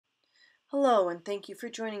Hello, and thank you for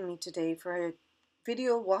joining me today for a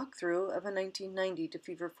video walkthrough of a 1990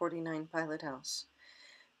 DeFever 49 Pilothouse.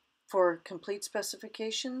 For complete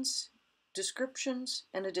specifications, descriptions,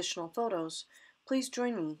 and additional photos, please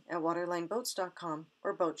join me at waterlineboats.com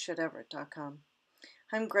or boatshedeverett.com.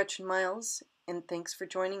 I'm Gretchen Miles, and thanks for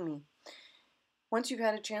joining me. Once you've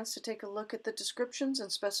had a chance to take a look at the descriptions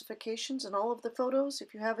and specifications and all of the photos,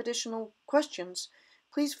 if you have additional questions,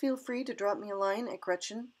 please feel free to drop me a line at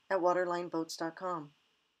gretchen@waterlineboats.com.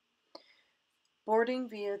 Boarding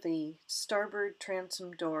via the starboard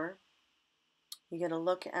transom door, you get a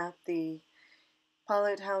look at the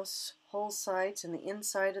Pilothouse hull sides and the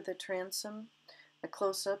inside of the transom, a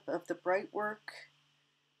close-up of the brightwork,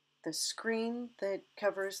 the screen that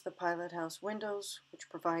covers the Pilothouse windows, which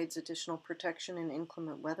provides additional protection in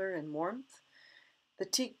inclement weather and warmth. The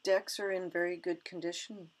teak decks are in very good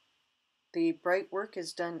condition. The brightwork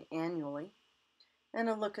is done annually, and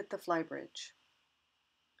a look at the flybridge.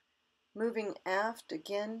 Moving aft,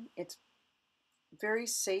 again, it's very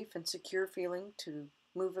safe and secure feeling to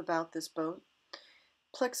move about this boat.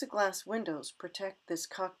 Plexiglass windows protect this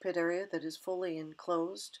cockpit area that is fully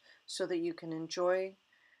enclosed so that you can enjoy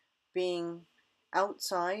being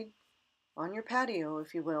outside on your patio,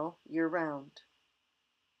 if you will, year-round.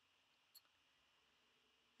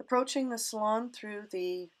 Approaching the salon through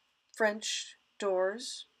the French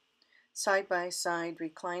doors, side-by-side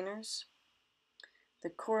recliners. The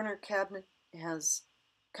corner cabinet has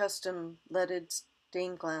custom leaded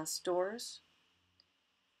stained glass doors.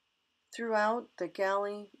 Throughout the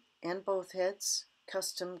galley and both heads,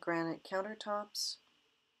 custom granite countertops.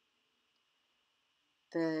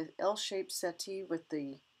 The L-shaped settee with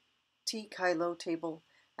the teak high-low table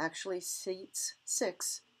actually seats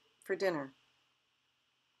 6 for dinner.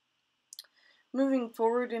 Moving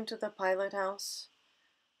forward into the Pilothouse,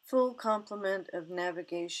 full complement of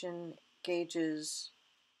navigation, gauges,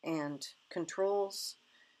 and controls,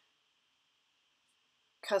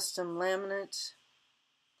 custom laminate.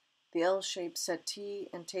 The L-shaped settee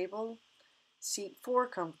and table seat 4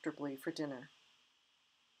 comfortably for dinner.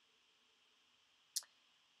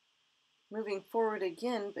 Moving forward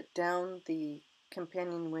again, but down the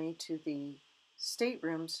companionway to the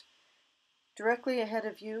staterooms, directly ahead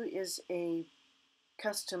of you is a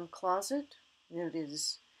custom closet. It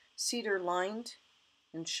is cedar lined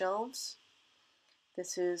and shelves.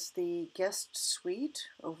 This is the guest suite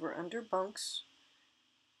over under bunks.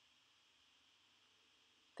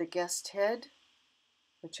 The guest head,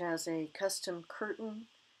 which has a custom curtain,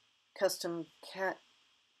 custom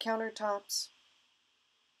countertops,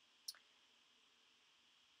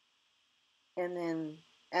 and then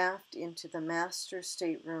aft into the master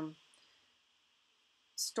stateroom.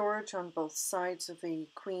 Storage on both sides of the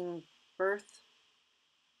queen berth.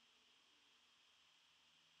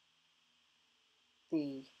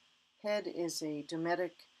 The head is a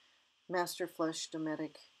Dometic Master Flush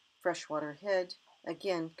Dometic freshwater head.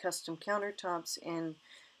 Again, custom countertops and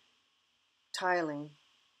tiling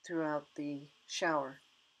throughout the shower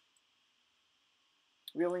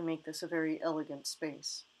really make this a very elegant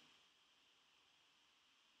space.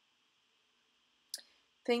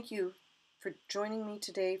 Thank you for joining me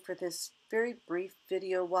today for this very brief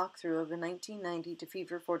video walkthrough of a 1990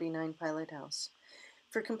 DeFever 49 Pilothouse.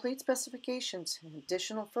 For complete specifications and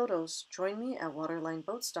additional photos, join me at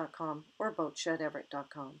waterlineboats.com or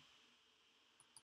boatshedeverett.com.